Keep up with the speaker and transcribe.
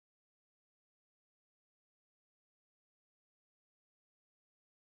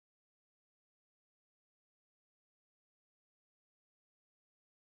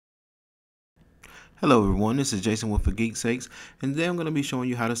Hello everyone, this is Jason with For Geek's Sakes, and today I'm going to be showing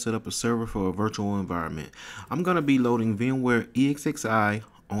you how to set up a server for a virtual environment. I'm going to be loading VMware EXXi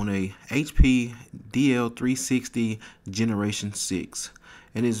on a HP DL360 Generation 6.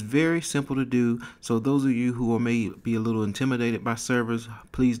 And it's very simple to do, so those of you who may be a little intimidated by servers,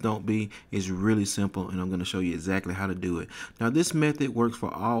 please don't be. It's really simple, and I'm going to show you exactly how to do it. Now, this method works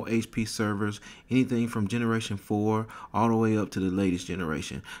for all HP servers, anything from Generation 4 all the way up to the latest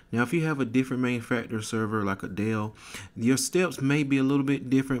generation. Now, if you have a different manufacturer server like a Dell, your steps may be a little bit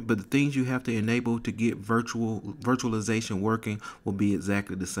different, but the things you have to enable to get virtualization working will be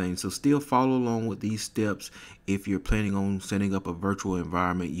exactly the same. So still follow along with these steps if you're planning on setting up a virtual environment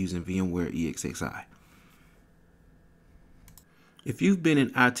using VMware EXXi. If you've been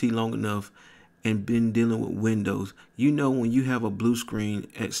in IT long enough and been dealing with Windows, you know when you have a blue screen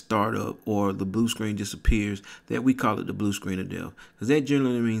at startup or the blue screen disappears, that we call it the blue screen of death, because that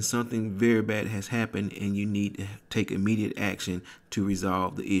generally means something very bad has happened and you need to take immediate action to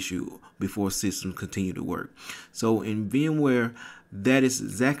resolve the issue before systems continue to work. So in VMware, that is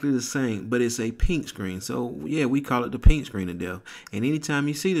exactly the same, but it's a pink screen. So yeah, we call it the pink screen of death. And anytime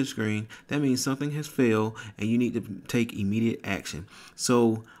you see the screen, that means something has failed and you need to take immediate action.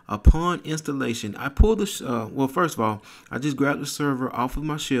 So upon installation, I pulled the, well, first of all, I just grabbed the server off of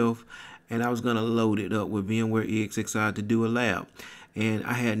my shelf and I was going to load it up with VMware EXXi to do a lab. And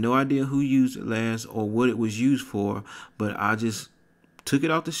I had no idea who used it last or what it was used for, but I just took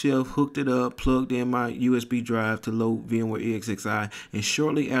it off the shelf, hooked it up, plugged in my USB drive to load VMware EXXi, and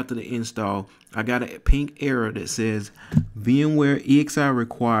shortly after the install, I got a pink error that says VMware EXXi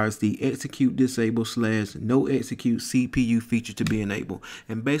requires the execute disable / no execute CPU feature to be enabled.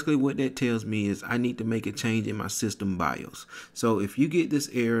 And basically what that tells me is I need to make a change in my system BIOS. So if you get this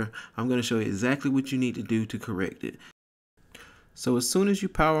error, I'm going to show you exactly what you need to do to correct it. So as soon as you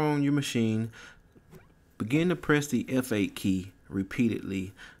power on your machine, begin to press the F8 key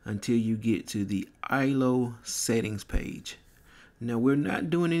repeatedly until you get to the ILO settings page. Now we're not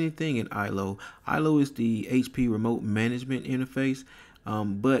doing anything in ILO. ILO is the HP remote management interface,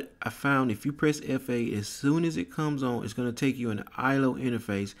 but I found if you press F8, as soon as it comes on, it's going to take you in the ILO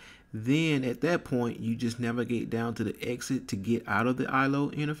interface. Then at that point, you just navigate down to the exit to get out of the ILO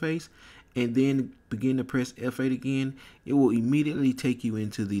interface, and then begin to press F8 again. It will immediately take you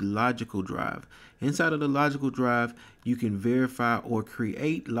into the logical drive. Inside of the logical drive, you can verify or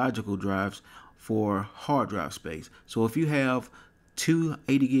create logical drives for hard drive space. So if you have two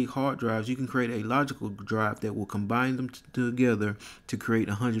 80 gig hard drives, you can create a logical drive that will combine them together to create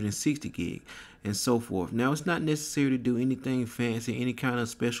 160 gig and so forth. Now, it's not necessary to do anything fancy, any kind of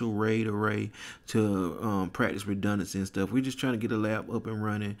special RAID array to practice redundancy and stuff. We're just trying to get a lab up and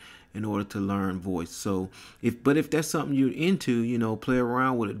running in order to learn voice. So if that's something you're into, you know, play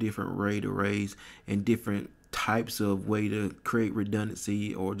around with different RAID arrays and different types of way to create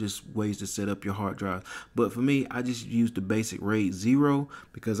redundancy or just ways to set up your hard drive. But for me, I just use the basic RAID 0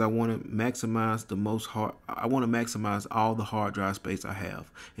 because I want to maximize maximize all the hard drive space I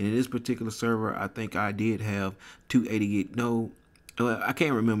have. And in this particular server, I think I did have 280 gig. No, I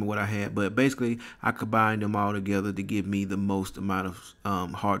can't remember what I had, but basically I combined them all together to give me the most amount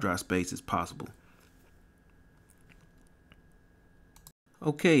of hard drive space as possible.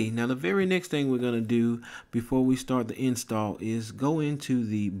 Okay, now the very next thing we're going to do before we start the install is go into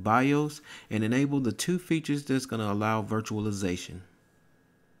the BIOS and enable the two features that's going to allow virtualization.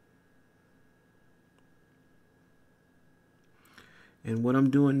 And what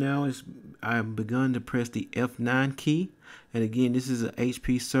I'm doing now is I've begun to press the F9 key. And again, this is an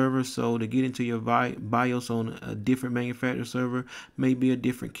HP server, so to get into your BIOS on a different manufacturer server may be a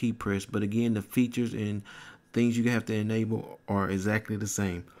different key press. But again, the features and things you have to enable are exactly the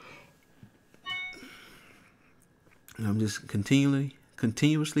same. And I'm just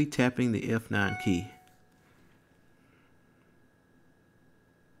continuously tapping the F9 key.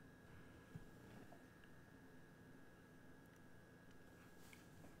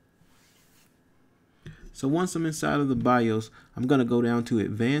 So once I'm inside of the BIOS, I'm going to go down to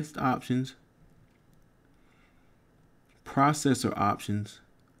Advanced Options, Processor Options,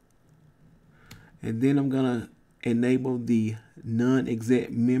 and then I'm going to enable the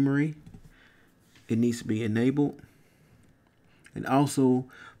non-exec memory. It needs to be enabled. And also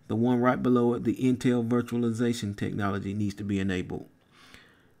the one right below it, the Intel virtualization technology, needs to be enabled.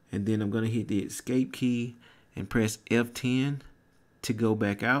 And then I'm going to hit the escape key and press F10 to go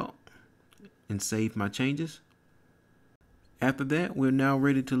back out and save my changes. After that, we're now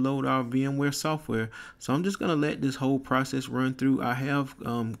ready to load our VMware software. So I'm just going to let this whole process run through. I have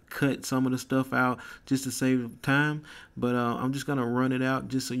cut some of the stuff out just to save time, but I'm just going to run it out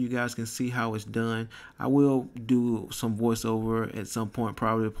just so you guys can see how it's done. I will do some voiceover at some point,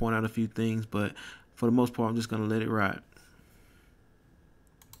 probably to point out a few things, but for the most part, I'm just going to let it ride.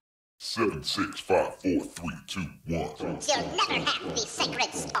 7, 6, 5, 4, 3, 2, 1. You'll never have the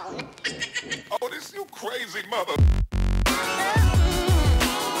sacred stone. Oh, this you crazy mother.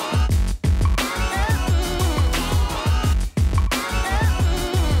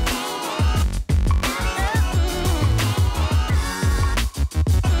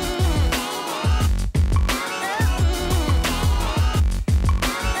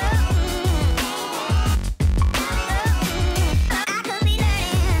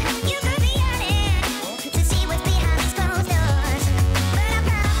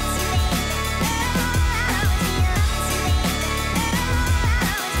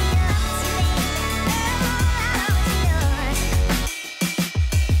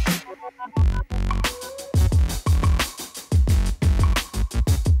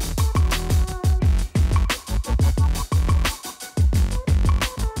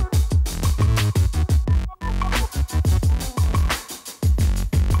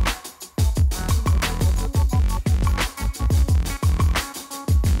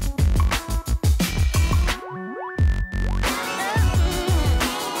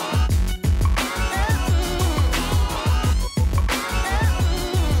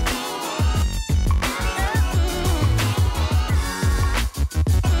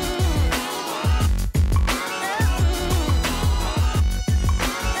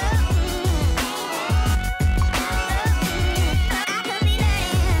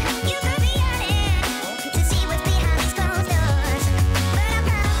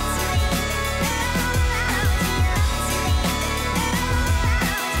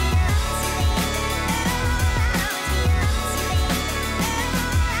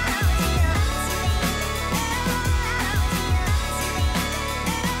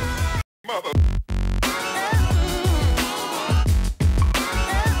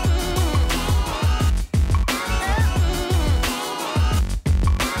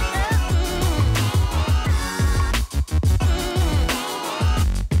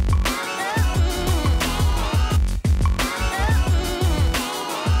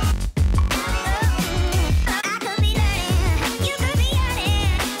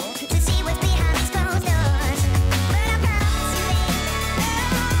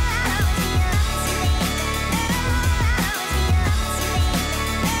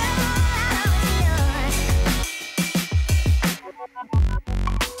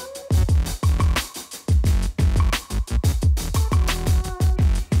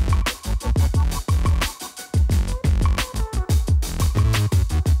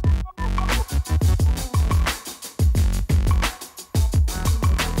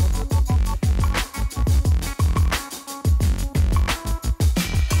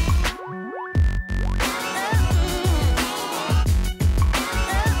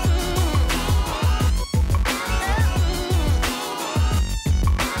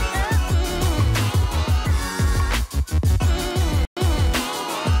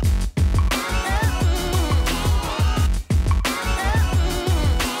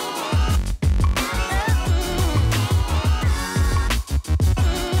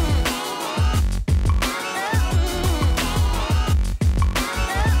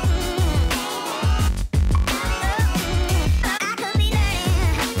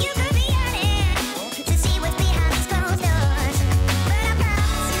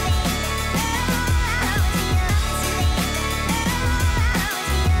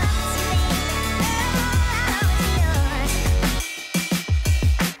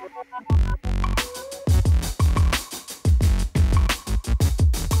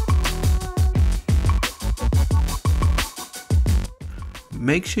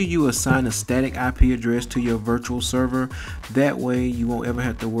 Make sure you assign a static IP address to your virtual server. That way you won't ever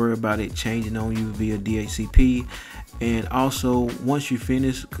have to worry about it changing on you via DHCP. And also, once you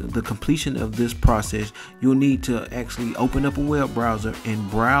finish the completion of this process, you'll need to actually open up a web browser and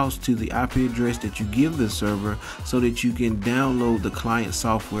browse to the IP address that you give the server so that you can download the client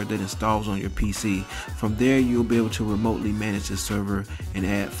software that installs on your PC. From there, you'll be able to remotely manage the server and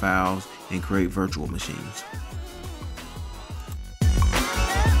add files and create virtual machines.